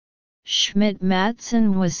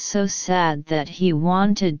Schmidt-Matson was so sad that he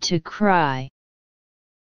wanted to cry.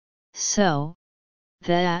 So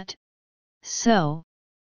that. So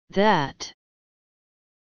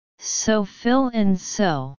fill in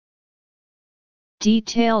so.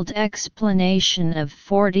 Detailed explanation of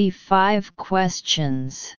 45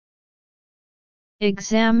 questions.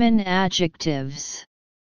 Examine adjectives.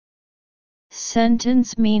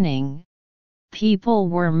 Sentence meaning: people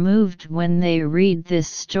were moved when they read this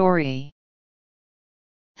story.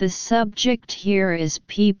 The subject here is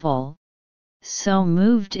people, so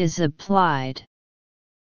moved is applied.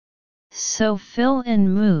 So fill in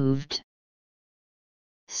moved.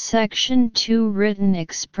 Section 2 Written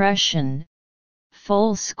expression,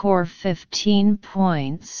 full score 15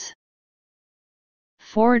 points.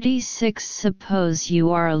 46 Suppose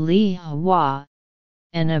you are Li Hua,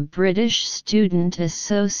 and a British Student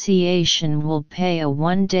Association will pay a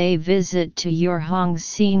one-day visit to your Hong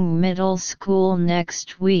Sing Middle School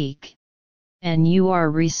next week, and you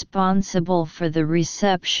are responsible for the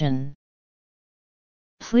reception.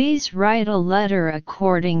 Please write a letter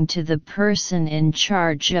according to the person in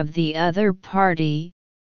charge of the other party,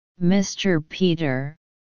 Mr. Peter,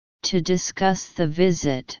 to discuss the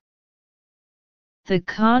visit. The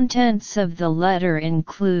contents of the letter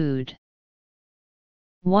include: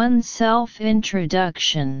 1.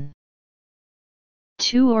 Self-introduction.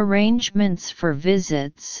 2. Arrangements for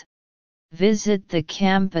visits. Visit the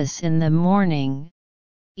campus in the morning,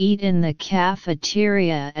 eat in the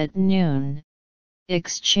cafeteria at noon,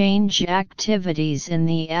 exchange activities in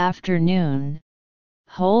the afternoon,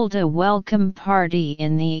 hold a welcome party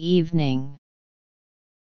in the evening.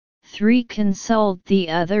 3. Consult the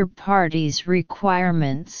other party's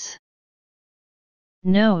requirements.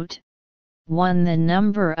 Note: 1. The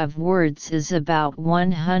number of words is about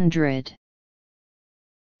 100.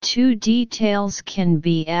 2. Details can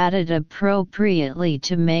be added appropriately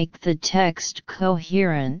to make the text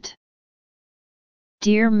coherent.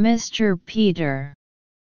 Dear Mr. Peter.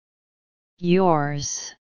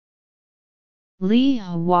 Yours, Li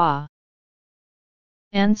Hua.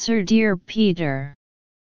 Answer: Dear Peter,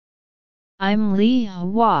 I'm Li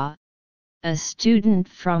Hua, a student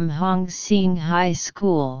from Hong Sing High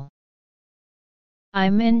School.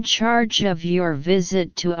 I'm in charge of your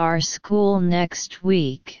visit to our school next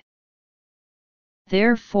week.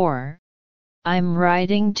 Therefore, I'm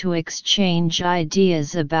writing to exchange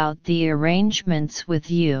ideas about the arrangements with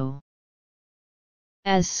you.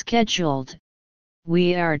 As scheduled,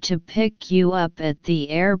 we are to pick you up at the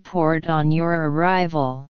airport on your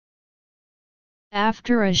arrival.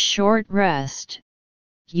 After a short rest,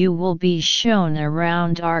 you will be shown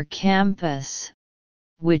around our campus,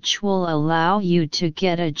 which will allow you to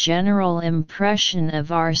get a general impression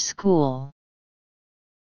of our school.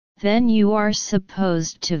 Then you are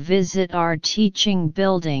supposed to visit our teaching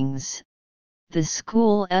buildings, the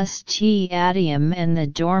school stadium and the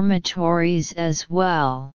dormitories as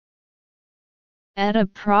well. At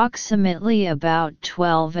approximately about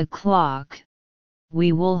 12 o'clock,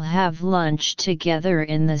 we will have lunch together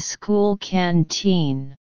in the school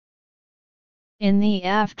canteen. In the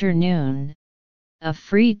afternoon, a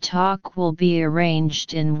free talk will be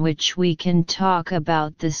arranged in which we can talk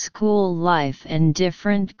about the school life and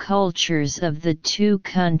different cultures of the two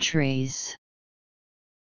countries.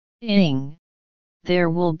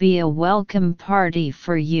 There will be a welcome party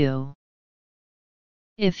for you.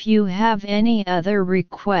 If you have any other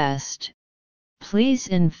request, please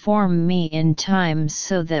inform me in time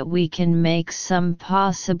so that we can make some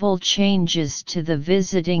possible changes to the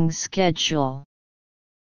visiting schedule.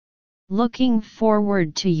 Looking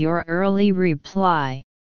forward to your early reply.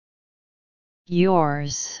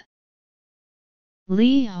 Yours,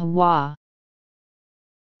 Li Hua.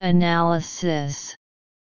 Analysis.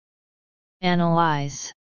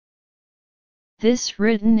 Analyze. This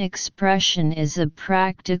written expression is a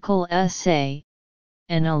practical essay,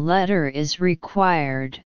 and a letter is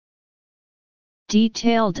required.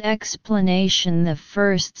 Detailed explanation: the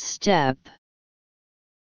first step.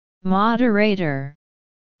 Moderator: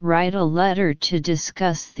 write a letter to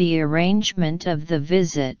discuss the arrangement of the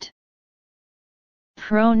visit.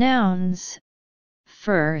 Pronouns: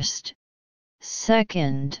 first,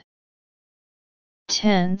 second.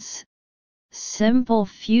 Tense: simple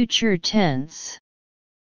future tense.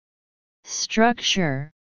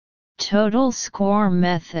 Structure: total score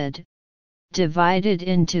method, divided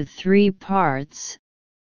into 3 parts.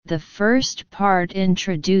 The first part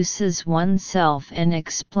introduces oneself and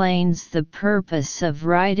explains the purpose of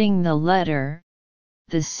writing the letter.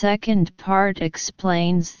 The second part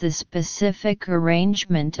explains the specific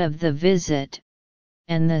arrangement of the visit,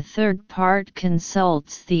 and the third part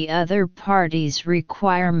consults the other party's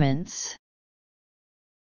requirements.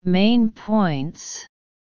 Main points.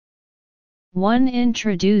 1.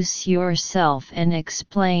 Introduce yourself and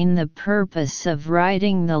explain the purpose of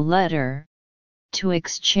writing the letter, to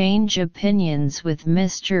exchange opinions with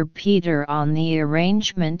Mr. Peter on the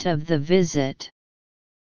arrangement of the visit.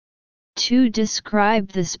 2. Describe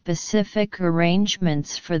the specific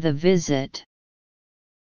arrangements for the visit.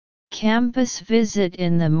 Campus visit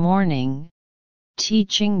in the morning,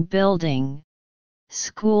 teaching building,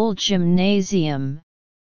 school gymnasium,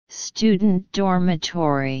 student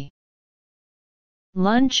dormitory.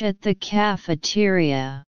 Lunch at the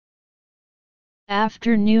cafeteria.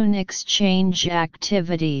 Afternoon exchange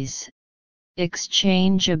activities.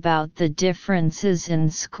 Exchange about the differences in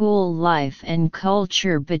school life and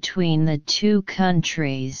culture between the two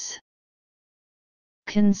countries.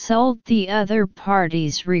 Consult the other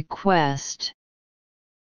party's request.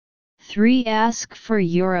 3. Ask for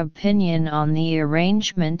your opinion on the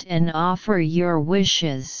arrangement and offer your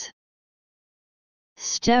wishes.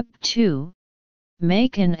 Step 2.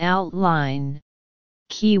 Make an outline.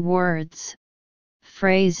 Keywords.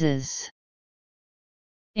 Phrases.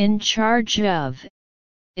 In charge of.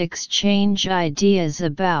 Exchange ideas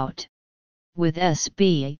about. With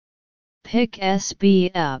SB. Pick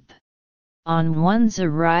SB up. On one's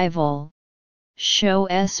arrival. Show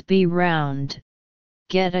SB round.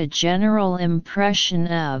 Get a general impression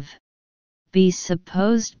of. Be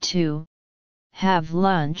supposed to. Have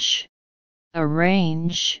lunch.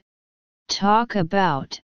 Arrange. Talk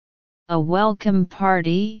about. A welcome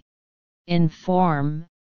party. Inform.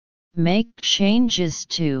 Make changes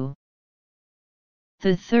to.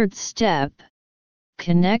 The third step.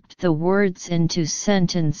 Connect the words into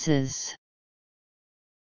sentences.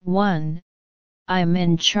 1. I'm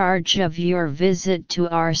in charge of your visit to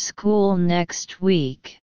our school next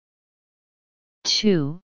week.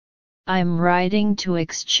 2. I'm writing to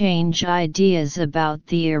exchange ideas about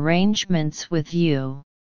the arrangements with you.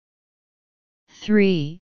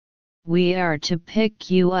 3. We are to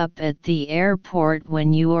pick you up at the airport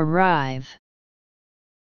when you arrive.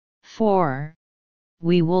 4.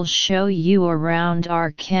 We will show you around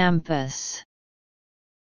our campus.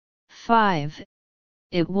 5.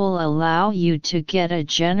 It will allow you to get a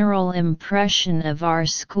general impression of our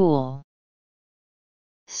school.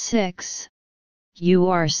 6. You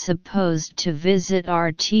are supposed to visit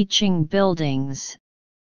our teaching buildings,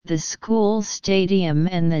 the school stadium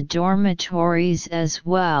and the dormitories as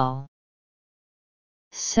well.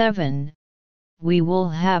 7. We will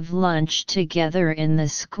have lunch together in the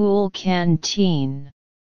school canteen.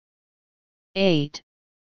 8.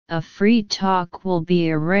 A free talk will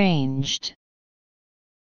be arranged.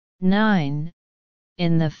 9.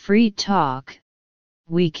 In the free talk,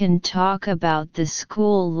 we can talk about the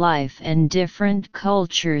school life and different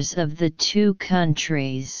cultures of the two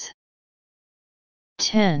countries.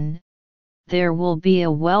 10. There will be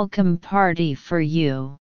a welcome party for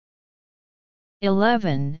you.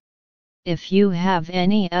 11. If you have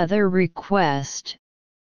any other request,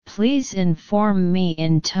 please inform me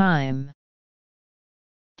in time.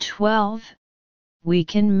 12. We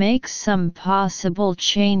can make some possible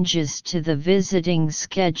changes to the visiting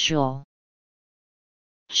schedule.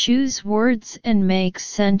 Choose words and make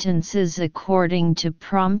sentences according to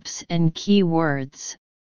prompts and keywords.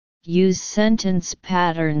 Use sentence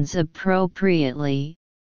patterns appropriately,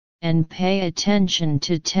 and pay attention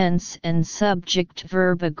to tense and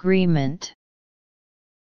subject-verb agreement.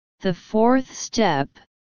 The fourth step,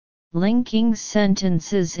 linking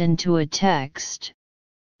sentences into a text.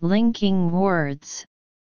 Linking words.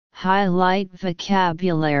 Highlight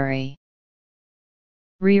vocabulary.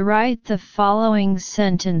 Rewrite the following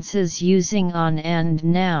sentences using on and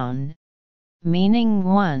noun. Meaning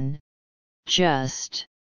 1. Just.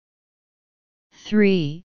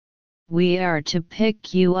 3. We are to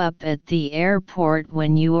pick you up at the airport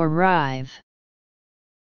when you arrive.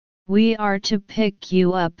 We are to pick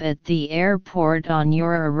you up at the airport on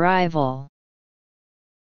your arrival.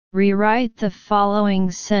 Rewrite the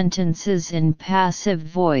following sentences in passive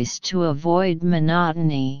voice to avoid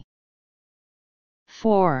monotony.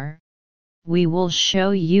 4. We will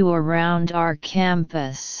show you around our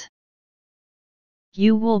campus.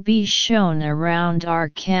 You will be shown around our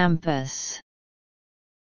campus.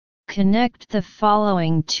 Connect the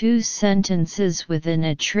following two sentences with an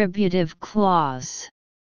attributive clause.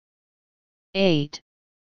 8.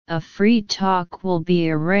 A free talk will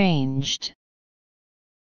be arranged.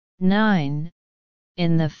 9.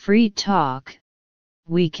 In the free talk,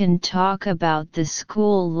 we can talk about the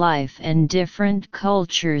school life and different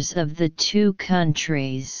cultures of the two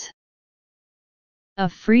countries. A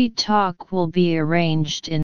free talk will be arranged in